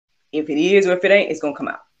If it is or if it ain't, it's going to come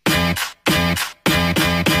out.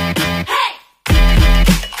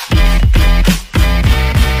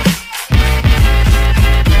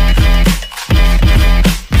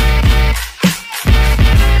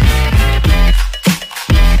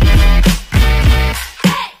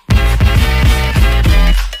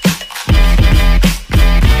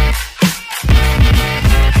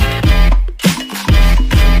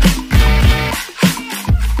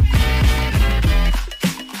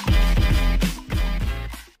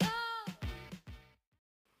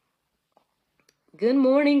 Good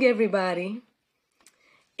morning, everybody.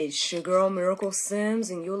 It's your girl, Miracle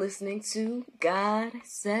Sims, and you're listening to God,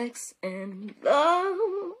 Sex, and Love.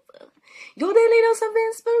 Your daily dose of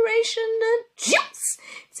inspiration and juice.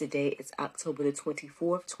 Today is October the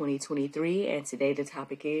 24th, 2023, and today the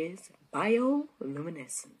topic is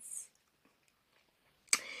Bioluminescence.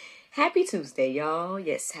 Happy Tuesday, y'all.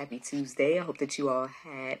 Yes, happy Tuesday. I hope that you all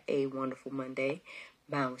had a wonderful Monday.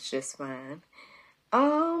 Mine was just fine.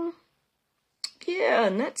 Yeah,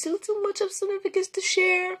 not too much of significance to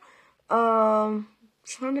share. Trying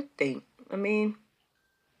to think. I mean,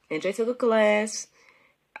 NJ took a class.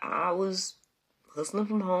 I was hustling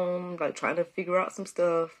from home, like trying to figure out some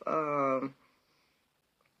stuff. I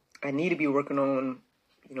need to be working on,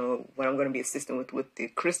 what I'm going to be assisting with the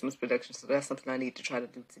Christmas production. So that's something I need to try to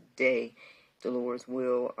do today, the Lord's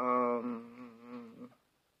will.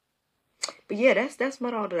 But yeah, that's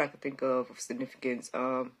about all that I could think of significance.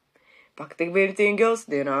 If I can think of anything else,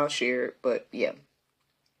 then I'll share it. But yeah.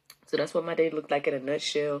 So that's what my day looked like in a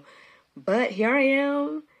nutshell. But here I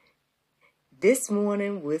am this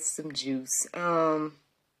morning with some juice. Yeah,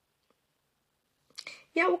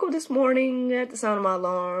 I woke up this morning at the sound of my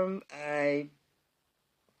alarm. I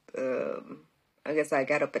guess I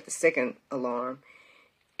got up at the second alarm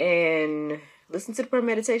and listened to the prayer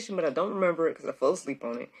meditation, but I don't remember it because I fell asleep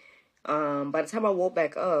on it. By the time I woke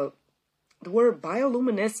back up, the word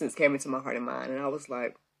bioluminescence came into my heart and mind, and I was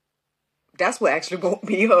like, that's what actually woke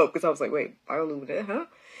me up, because I was like, wait, bioluminescence, huh?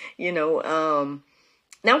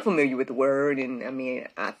 Now I'm familiar with the word, and I mean,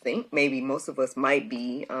 I think maybe most of us might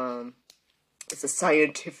be. It's a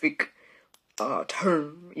scientific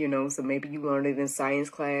term, so maybe you learned it in science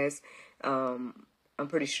class. I'm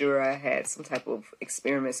pretty sure I had some type of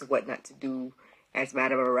experiments of what not to do as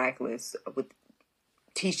matter of miraculous with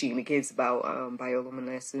teaching the kids about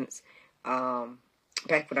bioluminescence.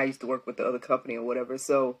 Back when I used to work with the other company or whatever.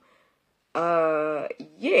 So,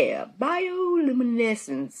 yeah,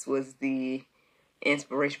 bioluminescence was the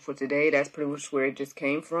inspiration for today. That's pretty much where it just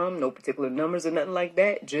came from. No particular numbers or nothing like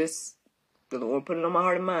that. Just the Lord put it on my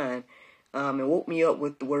heart and mind. And woke me up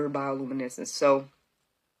with the word bioluminescence. So,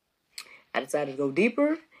 I decided to go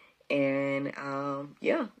deeper. And,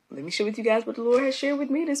 yeah, let me share with you guys what the Lord has shared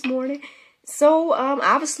with me this morning. So,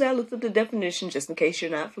 obviously, I looked up the definition just in case you're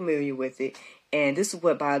not familiar with it. And this is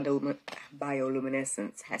what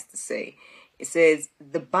bioluminescence has to say. It says,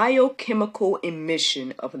 the biochemical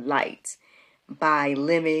emission of light by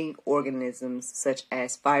living organisms such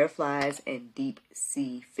as fireflies and deep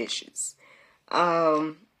sea fishes.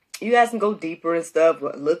 You guys can go deeper and stuff,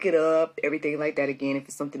 look it up, everything like that again, if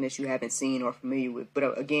it's something that you haven't seen or familiar with.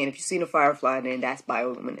 But again, if you've seen a firefly, then that's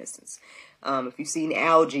bioluminescence. If you've seen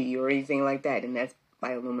algae or anything like that, then that's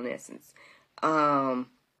bioluminescence. And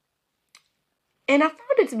I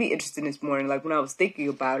found it to be interesting this morning. Like when I was thinking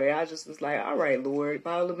about it, I just was like, all right, Lord,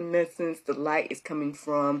 bioluminescence, the light is coming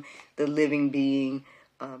from the living being,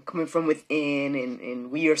 coming from within,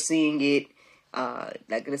 and we are seeing it,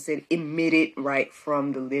 like I said, emitted right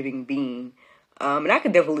from the living being. And I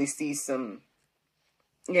could definitely see some,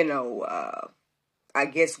 I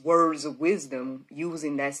guess words of wisdom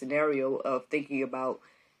using that scenario of thinking about,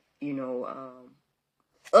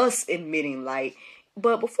 us emitting light.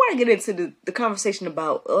 But before I get into the conversation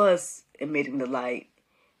about us emitting the light,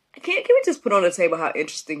 can we just put on the table how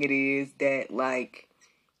interesting it is that, like,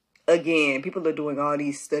 again, people are doing all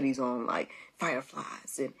these studies on, like,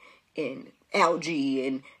 fireflies and algae,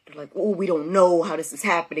 and they're like, oh, we don't know how this is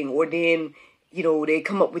happening. Or then, they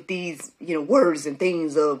come up with these, words and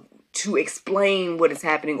things to explain what is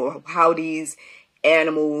happening or how these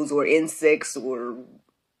animals or insects or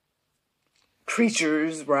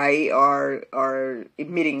creatures, right, are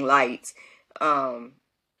emitting light.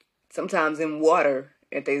 Sometimes in water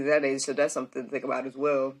and things like that. So that's something to think about as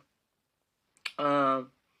well. And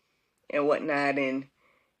whatnot. And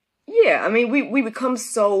yeah, I mean, we become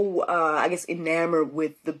so, I guess, enamored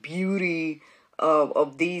with the beauty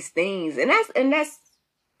of these things. And that's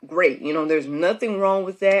great. There's nothing wrong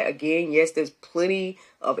with that. Again, yes, there's plenty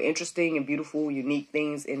of interesting and beautiful, unique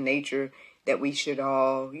things in nature that we should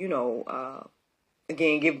all,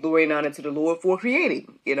 again, give glory and honor to the Lord for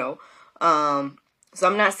creating, So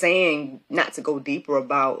I'm not saying not to go deeper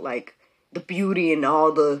about like the beauty and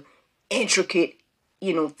all the intricate,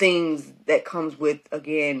 things that comes with,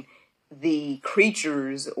 again, the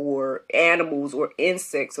creatures or animals or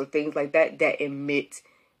insects or things like that emit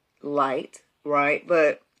light, right?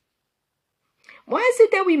 But why is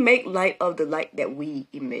it that we make light of the light that we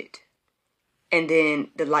emit and then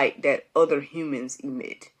the light that other humans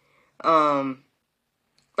emit?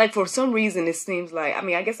 Like for some reason it seems like,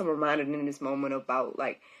 I guess I'm reminded in this moment about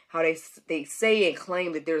like how they say and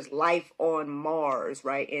claim that there's life on Mars,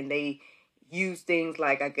 right? And they use things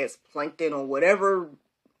like, I guess, plankton or whatever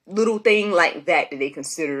little thing like that they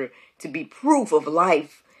consider to be proof of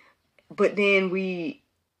life. But then we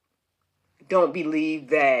don't believe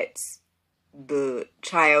that the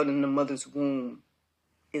child in the mother's womb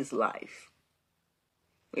is life.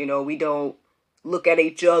 We don't look at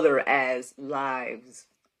each other as lives.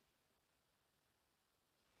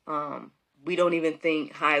 We don't even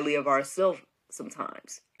think highly of ourselves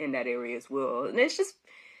sometimes in that area as well. And it's just,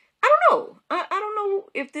 I don't know. I don't know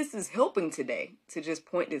if this is helping today to just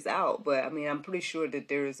point this out. But I'm pretty sure that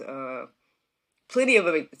there's plenty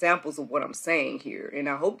of examples of what I'm saying here. And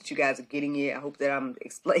I hope that you guys are getting it. I hope that I'm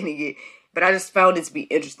explaining it. But I just found it to be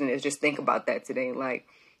interesting to just think about that today. Like,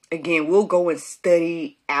 again, we'll go and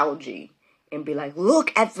study algae and be like,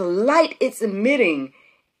 look at the light it's emitting.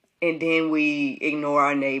 And then we ignore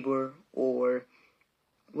our neighbor or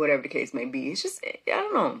whatever the case may be. It's just, I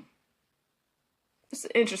don't know. It's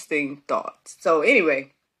an interesting thought. So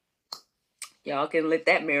anyway, y'all can let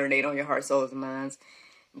that marinate on your heart, souls, and minds.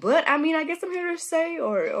 But, I guess I'm here to say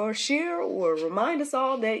or share or remind us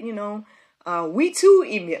all that, we too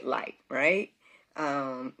emit light, right?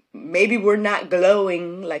 Maybe we're not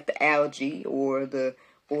glowing like the algae or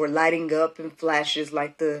lighting up in flashes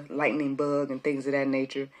like the lightning bug and things of that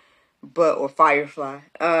nature. Or firefly.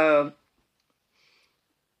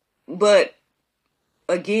 But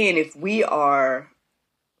again, if we are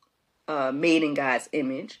made in God's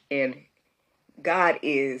image and God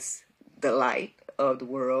is the light of the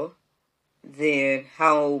world, then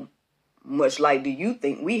how much light do you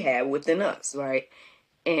think we have within us, right?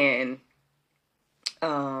 And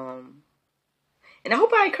I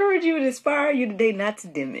hope I encourage you and inspire you today not to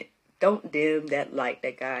dim it. Don't dim that light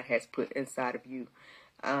that God has put inside of you.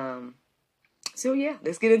 So yeah,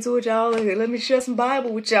 let's get into it, y'all. Let me share some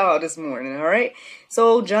Bible with y'all this morning, all right?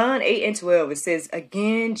 So John 8:12, it says,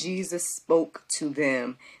 again, Jesus spoke to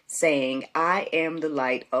them, saying, I am the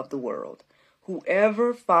light of the world.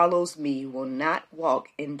 Whoever follows me will not walk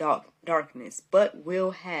in darkness, but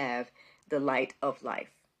will have the light of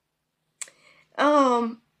life.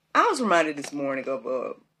 I was reminded this morning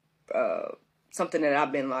of something that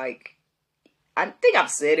I've been like, I think I've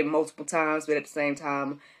said it multiple times, but at the same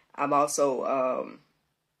time, I'm also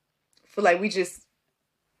feel like we just,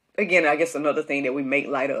 again, I guess another thing that we make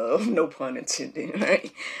light of, no pun intended,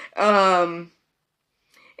 right?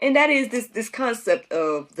 And that is this concept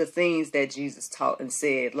of the things that Jesus taught and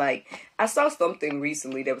said. Like, I saw something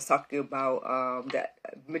recently that was talking about that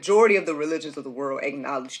majority of the religions of the world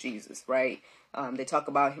acknowledge Jesus, right? They talk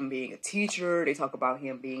about him being a teacher. They talk about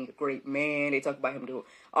him being a great man. They talk about him doing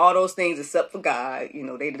all those things except for God.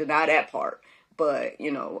 They deny that part. But,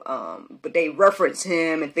 but they reference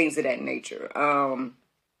him and things of that nature.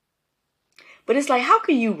 But it's like, how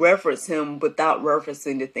can you reference him without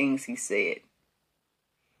referencing the things he said?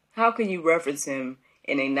 How can you reference him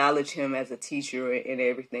and acknowledge him as a teacher and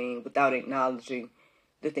everything without acknowledging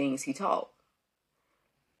the things he taught?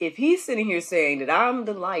 If he's sitting here saying that I'm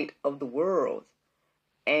the light of the world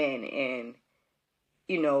and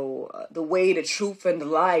the way, the truth, and the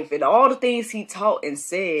life, and all the things he taught and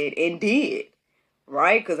said and did,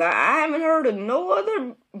 right? Because I haven't heard of no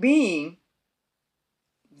other being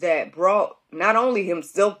that brought not only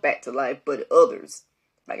himself back to life, but others.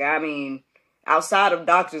 Like, outside of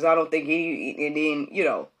doctors, I don't think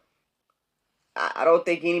I don't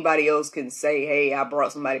think anybody else can say, hey, I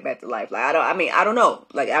brought somebody back to life. Like, I don't know.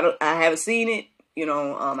 Like, I haven't seen it,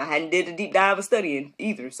 I hadn't did a deep dive of studying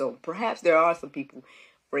either. So perhaps there are some people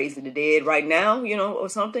raising the dead right now, or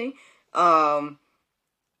something. But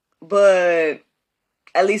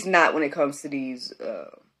at least not when it comes to these,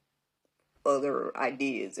 other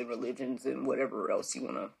ideas and religions and whatever else you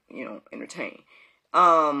want to, entertain.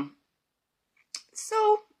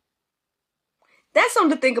 So that's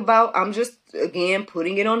something to think about. I'm just, again,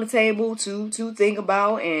 putting it on the table to think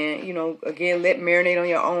about and, again, let marinate on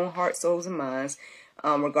your own heart, souls, and minds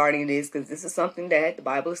regarding this, because this is something that the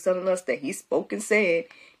Bible is telling us that he spoke and said,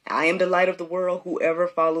 I am the light of the world. Whoever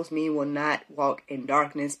follows me will not walk in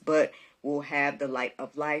darkness, but will have the light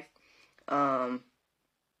of life. I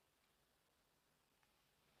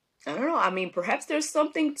don't know. I mean, perhaps there's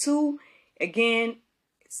something to, again,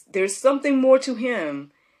 there's something more to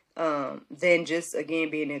him than just,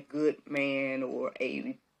 again, being a good man or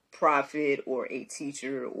a prophet or a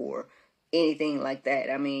teacher or anything like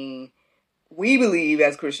that. I mean, we believe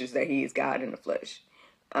as Christians that he is God in the flesh.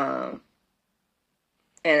 And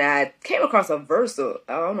I came across a verse, I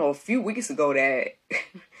don't know, a few weeks ago that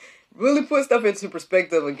really put stuff into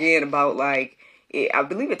perspective again about, like, I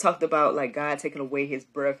believe it talked about, like, God taking away his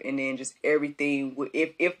breath, and then just everything.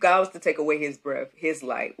 If God was to take away his breath, his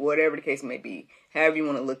light, whatever the case may be, however you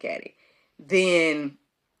want to look at it, then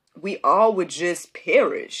we all would just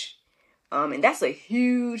perish. And that's a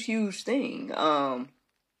huge, huge thing.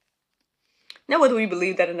 Now, whether we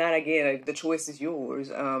believe that or not, again, the choice is yours.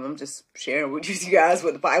 I'm just sharing with you guys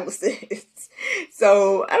what the Bible says.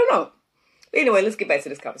 So, I don't know. But anyway, let's get back to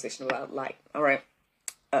this conversation about light. All right.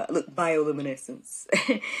 Look, bioluminescence.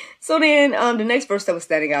 So then, the next verse that was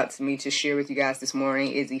standing out to me to share with you guys this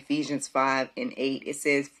morning is Ephesians 5:8. It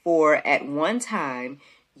says, "For at one time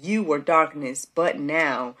you were darkness, but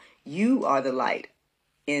now you are the light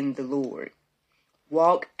in the Lord.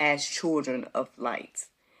 Walk as children of light."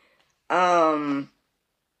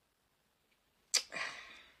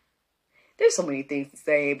 There's so many things to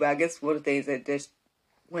say, but I guess one thing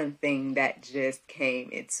that just came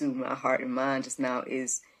into my heart and mind just now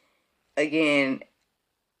is, again,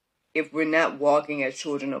 if we're not walking as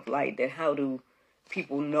children of light, then how do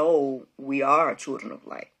people know we are children of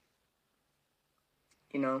light?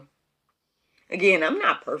 You know? Again, I'm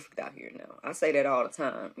not perfect out here now. I say that all the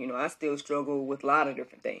time. You know, I still struggle with a lot of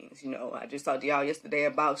different things. You know, I just talked to y'all yesterday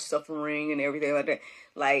about suffering and everything like that.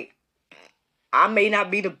 Like, I may not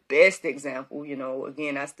be the best example, you know.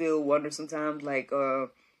 Again, I still wonder sometimes, like, you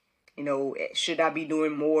know, should I be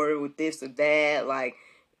doing more with this or that? Like,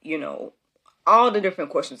 you know, all the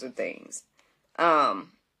different questions and things.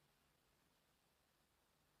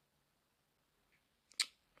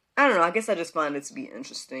 I don't know. I guess I just find it to be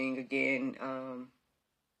interesting. Again,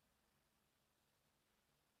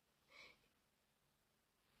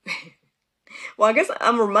 well, I guess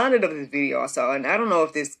I'm reminded of this video I saw, and I don't know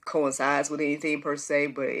if this coincides with anything per se,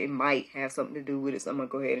 but it might have something to do with it. So I'm gonna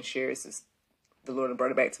go ahead and share it since the Lord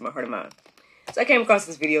brought it back to my heart and mind. So I came across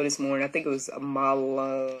this video this morning. I think it was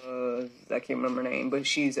Amala, I can't remember her name, but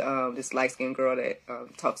she's this light-skinned girl that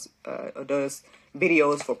talks or does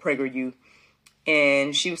videos for PragerU.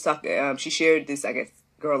 And she was talking, she shared this, I guess,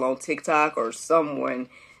 girl on TikTok or someone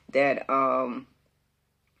that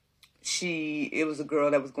it was a girl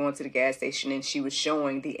that was going to the gas station, and she was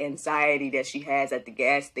showing the anxiety that she has at the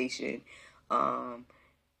gas station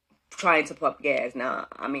trying to pump gas. Now,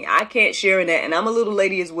 I mean, I can't share in that, and I'm a little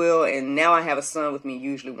lady as well, and now I have a son with me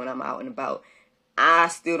usually when I'm out and about. I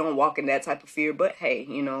still don't walk in that type of fear, but hey,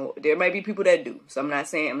 you know, there may be people that do. So I'm not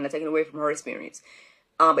taking away from her experience.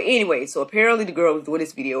 But anyway, so apparently the girl was doing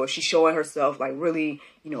this video, and she's showing herself, like, really,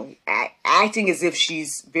 you know, acting as if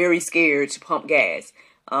she's very scared to pump gas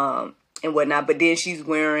and whatnot. But then she's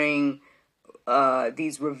wearing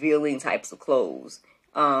these revealing types of clothes,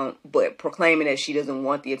 but proclaiming that she doesn't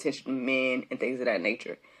want the attention of men and things of that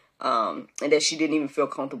nature, and that she didn't even feel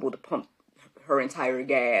comfortable to pump her entire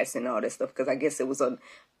gas and all that stuff, because I guess it was an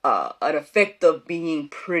effect of being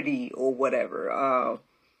pretty or whatever.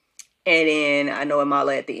 And then I know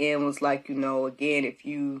Amala at the end was like, you know, again, if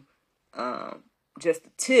you, just a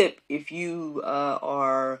tip, if you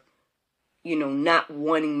are, you know, not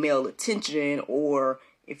wanting male attention, or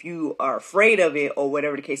if you are afraid of it, or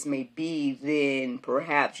whatever the case may be, then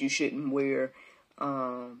perhaps you shouldn't wear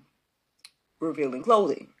revealing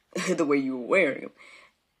clothing the way you were wearing them.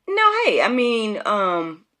 Now, hey, I mean,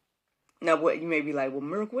 now what you may be like, well,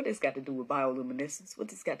 Miracle, what this got to do with bioluminescence? What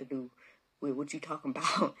this got to do with what you talking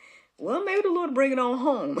about? Well, maybe the Lord bring it on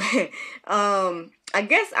home. I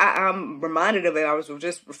guess I'm reminded of it. I was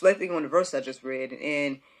just reflecting on the verse I just read,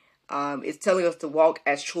 and it's telling us to walk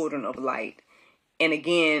as children of light. And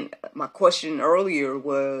again, my question earlier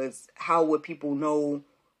was, how would people know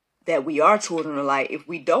that we are children of light if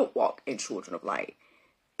we don't walk in children of light?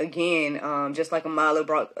 Again, just like Amala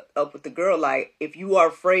brought up with the girl, like, if you are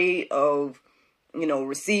afraid of, you know,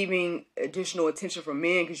 receiving additional attention from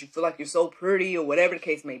men because you feel like you're so pretty or whatever the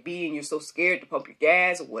case may be, and you're so scared to pump your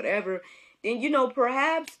gas or whatever, then, you know,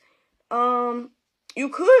 perhaps you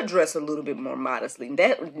could dress a little bit more modestly.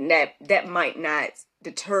 That might not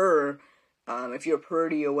deter, if you're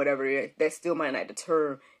pretty or whatever, that still might not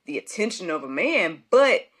deter the attention of a man,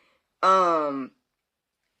 but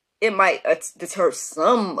it might deter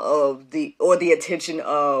some of the attention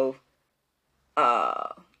of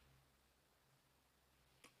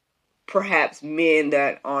perhaps men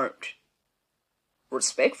that aren't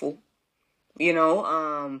respectful, you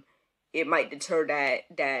know, it might deter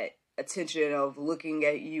that attention of looking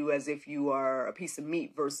at you as if you are a piece of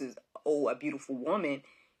meat versus, oh, a beautiful woman.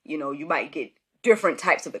 You know, you might get different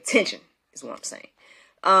types of attention, is what I'm saying.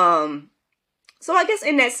 So I guess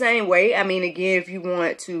in that same way, I mean, again, if you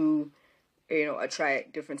want to, you know,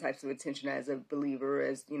 attract different types of attention as a believer,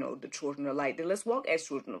 as, you know, the children of light, then let's walk as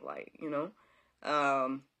children of light, you know.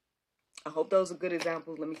 I hope those are good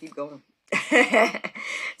examples. Let me keep going.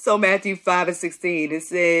 So Matthew 5:16, it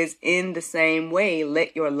says, in the same way,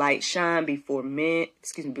 let your light shine before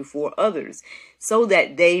before others, so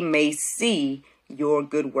that they may see your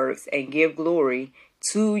good works and give glory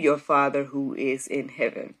to your Father who is in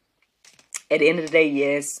heaven. At the end of the day,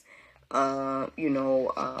 yes, you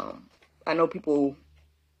know, I know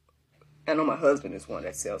my husband is one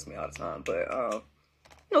that tells me all the time, but,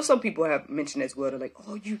 you know, some people have mentioned as well, they're like,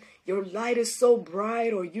 oh, your light is so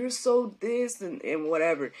bright, or you're so this and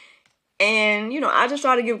whatever. And, you know, I just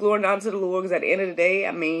try to give glory and honor to the Lord, because at the end of the day,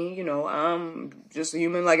 I mean, you know, I'm just a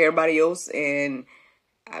human like everybody else. And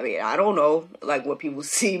I mean, I don't know, like, what people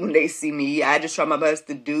see when they see me. I just try my best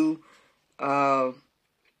to do,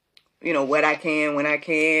 you know, what I can, when I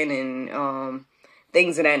can, and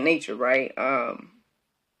things of that nature, right?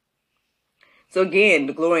 So again,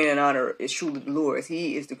 the glory and honor is truly the Lord's.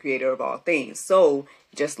 He is the creator of all things. So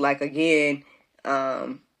just like, again,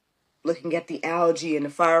 looking at the algae and the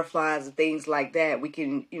fireflies and things like that, we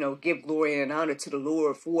can, you know, give glory and honor to the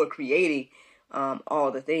Lord for creating all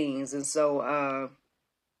the things. And so,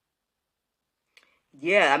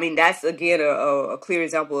 yeah, I mean, that's, again, a clear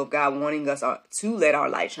example of God wanting us to let our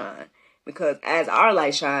light shine. Because as our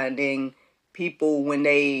light shine, then people, when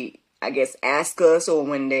they, I guess, ask us, or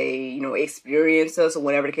when they, you know, experience us, or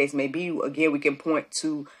whatever the case may be, again, we can point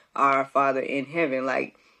to our Father in heaven.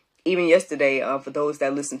 Like, even yesterday, for those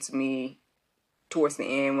that listened to me towards the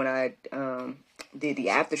end when I did the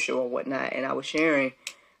after show and whatnot, and I was sharing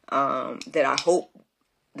that I hope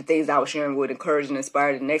the things I was sharing would encourage and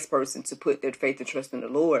inspire the next person to put their faith and trust in the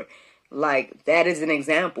Lord. Like, that is an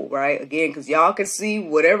example, right? Again, because y'all can see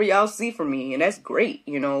whatever y'all see from me, and that's great,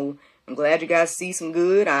 you know. I'm glad you guys see some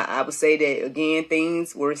good. I would say that, again,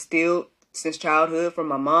 things were instilled since childhood from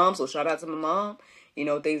my mom, so shout out to my mom, you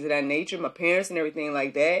know, things of that nature, my parents and everything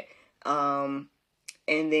like that. And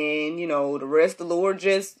then, you know, the rest the Lord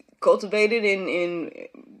just cultivated and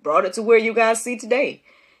brought it to where you guys see today.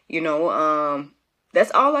 You know,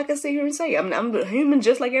 that's all I can sit here and say. I'm a human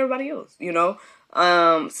just like everybody else, you know.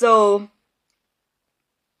 So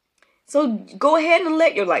go ahead and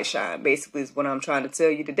let your light shine, basically, is what I'm trying to tell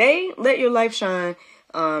you today. Let your light shine,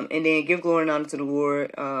 and then give glory and honor to the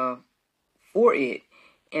Lord for it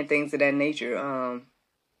and things of that nature.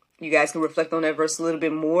 You guys can reflect on that verse a little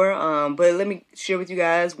bit more, but let me share with you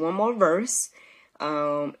guys one more verse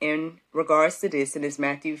in regards to this, and it's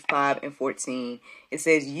Matthew 5:14. It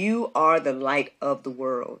says, you are the light of the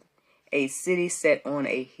world. A city set on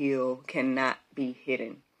a hill cannot be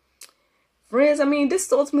hidden. Friends, I mean, this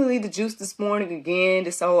is ultimately the juice this morning. Again,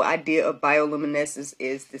 this whole idea of bioluminescence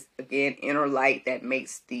is this, again, inner light that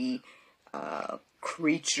makes the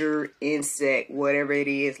creature, insect, whatever it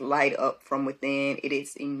is, light up from within. It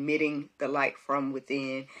is emitting the light from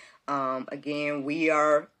within. Again, we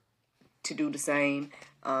are to do the same.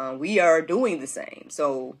 We are doing the same.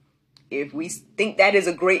 So if we think that is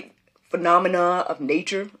a great phenomena of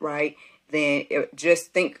nature, right, then just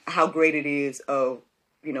think how great it is of,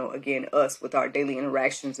 you know, again, us with our daily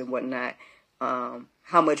interactions and whatnot,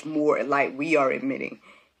 how much more light we are emitting.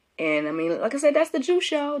 And I mean, like I said, that's the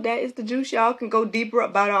juice, y'all. That is the juice. Y'all can go deeper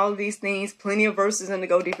about all of these things. Plenty of verses in the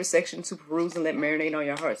Go Deeper section to peruse and let marinate on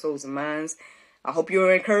your heart, souls, and minds. I hope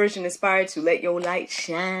you're encouraged and inspired to let your light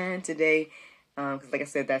shine today. Because like I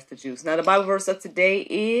said, that's the juice. Now, the Bible verse of today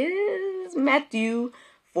is Matthew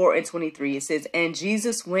 4:23. It says, and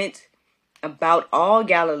Jesus went about all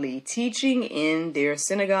Galilee, teaching in their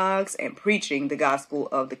synagogues and preaching the gospel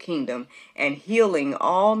of the kingdom and healing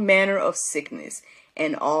all manner of sickness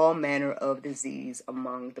and all manner of disease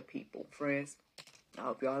among the people. Friends, I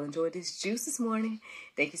hope y'all enjoyed this juice this morning.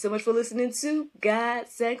 Thank you so much for listening to God,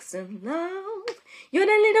 Sex, and Love, your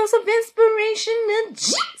daily dose of inspiration and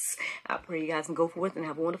juice. I pray you guys can go forth and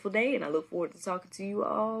have a wonderful day, and I look forward to talking to you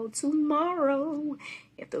all tomorrow,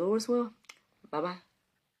 if the Lord's will. Bye-bye.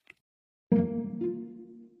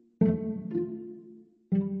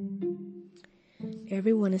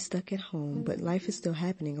 Everyone is stuck at home, but life is still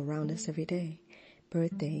happening around us every day.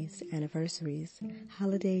 Birthdays, anniversaries,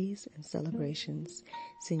 holidays, and celebrations.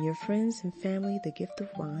 Send your friends and family the gift of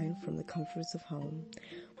wine from the comforts of home.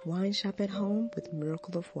 Wine shop at home with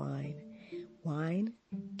Miracle of Wine. Wine,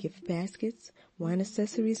 gift baskets, wine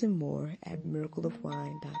accessories, and more at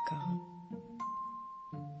miracleofwine.com.